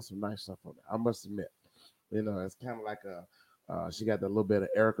got some nice stuff on there. I must admit, it's kind of like she got a little bit of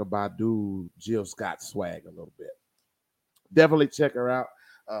Erica Badu, Jill Scott swag a little bit. Definitely check her out.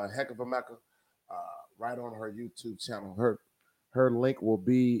 Heck of a Mecca, right on her YouTube channel. Her link will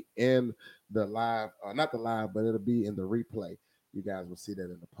be in the live, not the live, but it'll be in the replay. You guys will see that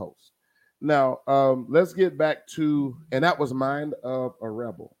in the post. Now, let's get back to, and that was Mind of a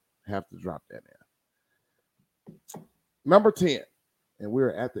Rebel. Have to drop that in. Number 10, and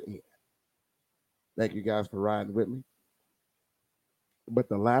we're at the end. Thank you guys for riding with me. But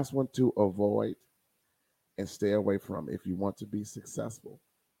the last one to avoid and stay away from if you want to be successful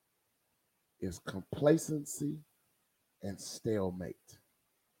is complacency and stalemate.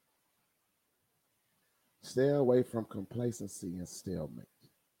 Stay away from complacency and stalemate.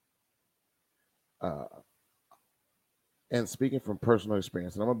 And speaking from personal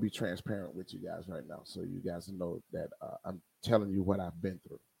experience, and I'm going to be transparent with you guys right now so you guys know that I'm telling you what I've been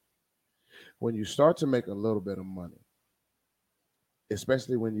through. When you start to make a little bit of money,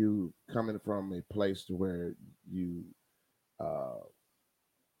 especially when you coming from a place to where you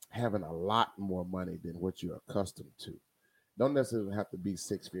having a lot more money than what you're accustomed to. Don't necessarily have to be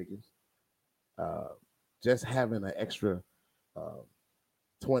six figures. Just having an extra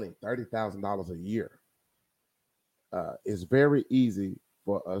 $20,000-$30,000 a year is very easy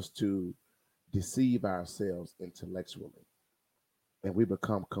for us to deceive ourselves intellectually, and we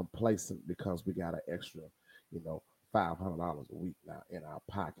become complacent because we got an extra, $500 a week now in our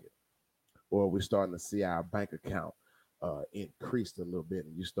pocket, or we're starting to see our bank account increased a little bit,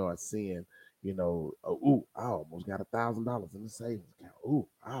 and you start seeing, ooh, I almost got $1,000 in the savings account. Ooh,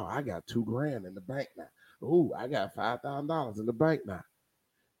 oh, I got $2,000 in the bank now. Ooh, I got $5,000 in the bank now.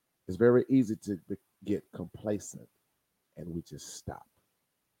 It's very easy to get complacent, and we just stop.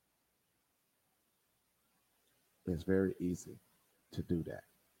 It's very easy to do that.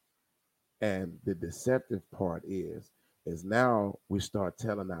 And the deceptive part is now we start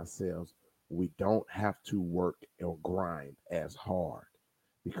telling ourselves we don't have to work or grind as hard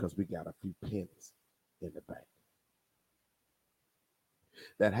because we got a few pennies in the bank.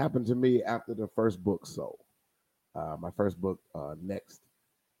 That happened to me after the first book sold. My first book, Next.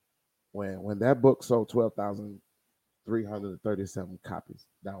 When that book sold 12,337 copies,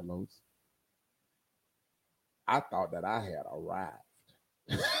 downloads, I thought that I had arrived.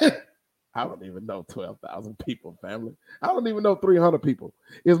 I don't even know 12,000 people, family. I don't even know 300 people.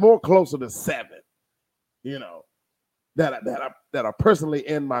 It's more closer to 7, that are personally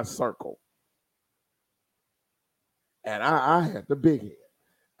in my circle. And I had the big head.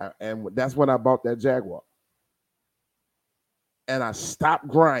 And that's when I bought that Jaguar. And I stopped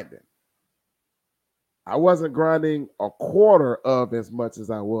grinding. I wasn't grinding a quarter of as much as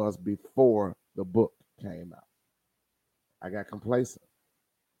I was before the book came out. I got complacent.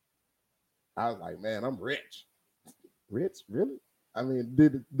 I was like, man, I'm rich. Rich? Really? I mean,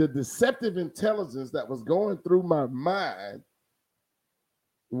 the deceptive intelligence that was going through my mind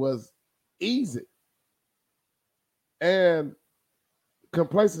was easy. And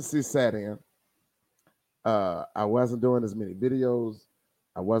complacency sat in. I wasn't doing as many videos.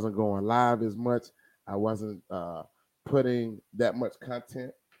 I wasn't going live as much. I wasn't putting that much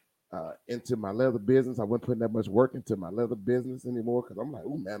content into my leather business. I wasn't putting that much work into my leather business anymore because I'm like,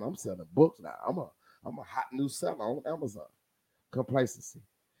 oh man, I'm selling books now. I'm a hot new seller on Amazon. Complacency.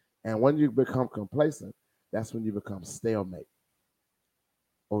 And when you become complacent, that's when you become stalemate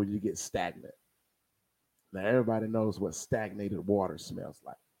or you get stagnant. Now everybody knows what stagnated water smells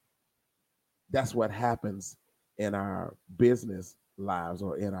like. That's what happens in our business lives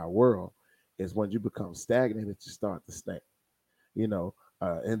or in our world is when you become stagnated, you start to stink.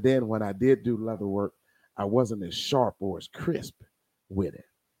 And then when I did do leather work, I wasn't as sharp or as crisp with it.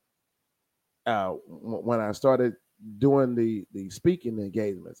 When I started doing the speaking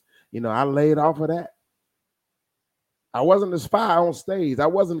engagements, I laid off of that. I wasn't as fire on stage. I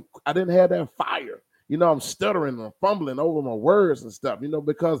didn't have that fire. I'm stuttering and fumbling over my words and stuff,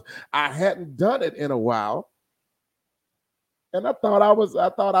 because I hadn't done it in a while. And I thought I was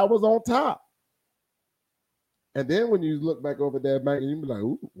on top. And then when you look back over that bank, you be like,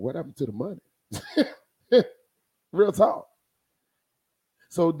 ooh, what happened to the money? Real talk.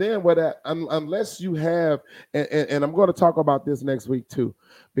 So then unless you have, and I'm going to talk about this next week too,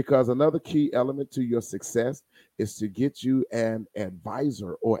 because another key element to your success is to get you an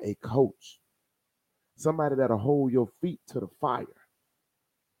advisor or a coach. somebody that'll hold your feet to the fire,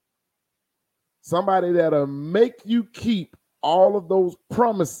 somebody that'll make you keep all of those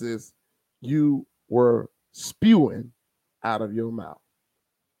promises you were spewing out of your mouth.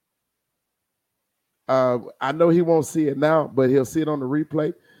 I know he won't see it now, but he'll see it on the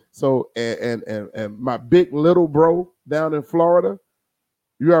replay. So, and my big little bro down in Florida,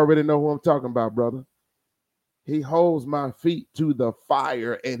 you already know who I'm talking about, brother. He holds my feet to the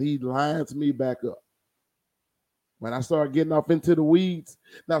fire and he lines me back up. When I start getting off into the weeds,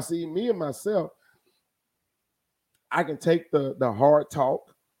 now see me and myself, I can take the hard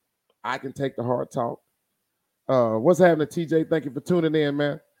talk. I can take the hard talk. What's happening, TJ? Thank you for tuning in,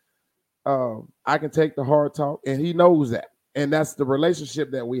 man. I can take the hard talk, and he knows that, and that's the relationship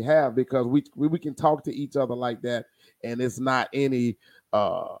that we have because we can talk to each other like that, and it's not any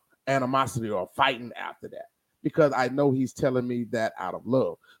animosity or fighting after that because I know he's telling me that out of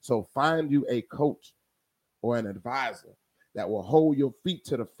love. So find you a coach or an advisor that will hold your feet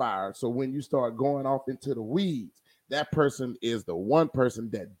to the fire. So when you start going off into the weeds, that person is the one person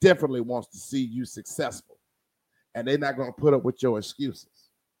that definitely wants to see you successful, and they're not going to put up with your excuses.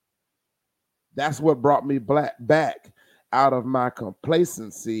 That's what brought me back out of my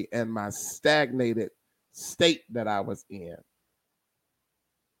complacency and my stagnated state that I was in.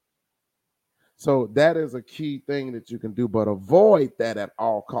 So that is a key thing that you can do, but avoid that at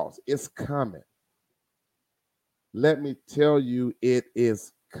all costs. It's coming. Let me tell you, it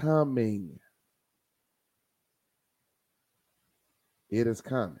is coming. It is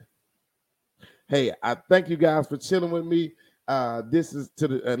coming. Hey, I thank you guys for chilling with me. This is to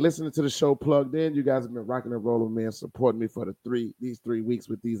the listening to the show Plugged In. You guys have been rocking and rolling, man, supporting me for these 3 weeks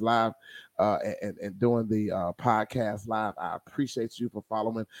with these live and doing the podcast live. I appreciate you for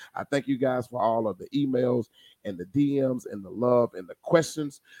following. I thank you guys for all of the emails and the DMs and the love and the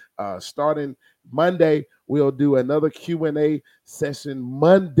questions. Starting Monday, we'll do another Q&A session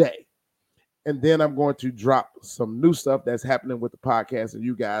Monday. And then I'm going to drop some new stuff that's happening with the podcast, and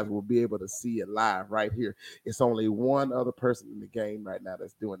you guys will be able to see it live right here. It's only one other person in the game right now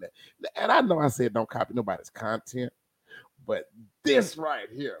that's doing that. And I know I said don't copy nobody's content, but this right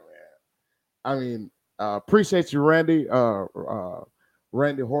here, man. I mean, appreciate you, Randy.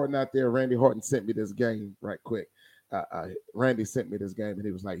 Randy Horton out there. Randy Horton sent me this game right quick. Randy sent me this game,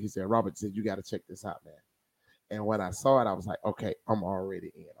 and he said, Robert said, you got to check this out, man. And when I saw it, I was like, okay, I'm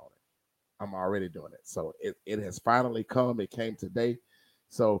already in on it. I'm already doing it. So it has finally come. It came today.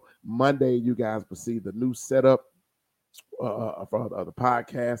 So Monday, you guys will see the new setup for the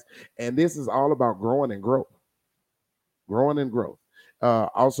podcast. And this is all about growing and growth. Growing and growth.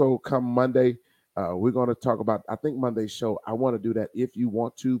 Also, come Monday, we're going to talk about, I think Monday's show, I want to do that if you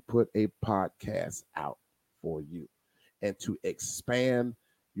want to put a podcast out for you and to expand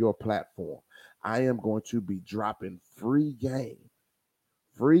your platform. I am going to be dropping free game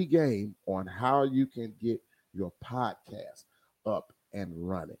on how you can get your podcast up and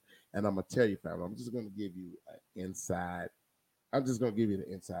running. And I'm going to tell you, family, I'm just going to give you an inside. I'm just going to give you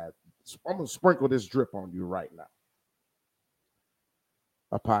the inside. I'm going to sprinkle this drip on you right now.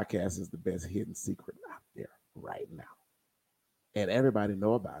 A podcast is the best hidden secret out there right now. And everybody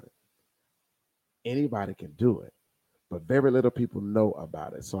know about it. Anybody can do it, but very little people know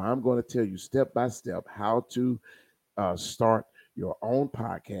about it. So I'm going to tell you step by step how to start your own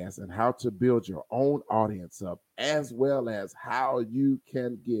podcast and how to build your own audience up, as well as how you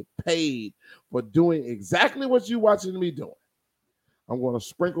can get paid for doing exactly what you're watching me doing. I'm going to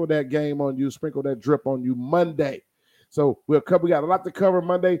sprinkle that game on you, sprinkle that drip on you Monday. So we got a lot to cover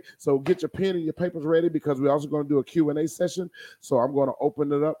Monday. So get your pen and your papers ready because we're also going to do a Q&A session. So I'm going to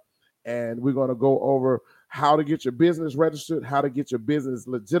open it up and we're going to go over how to get your business registered, how to get your business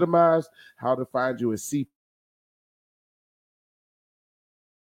legitimized, how to find you a CPA.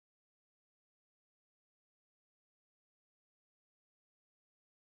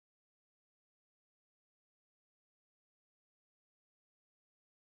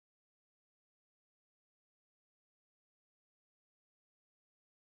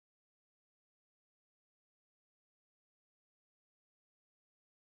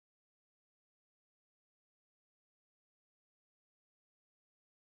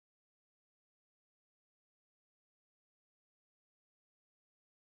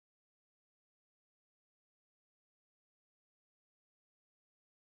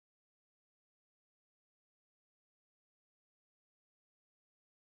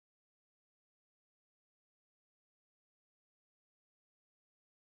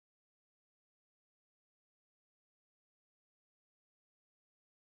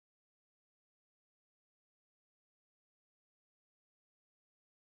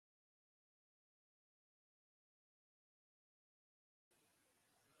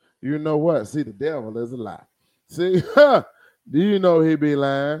 You know what? See, the devil is a lie. See, do you know he be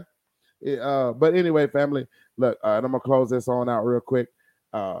lying? But anyway, family, look, and I'm gonna close this on out real quick.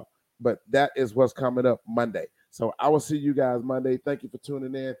 Uh, but that is what's coming up Monday. So I will see you guys Monday. Thank you for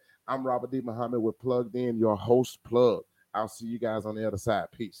tuning in. I'm Robert D. Muhammad with Plugged In, your host plug. I'll see you guys on the other side.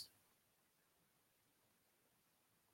 Peace.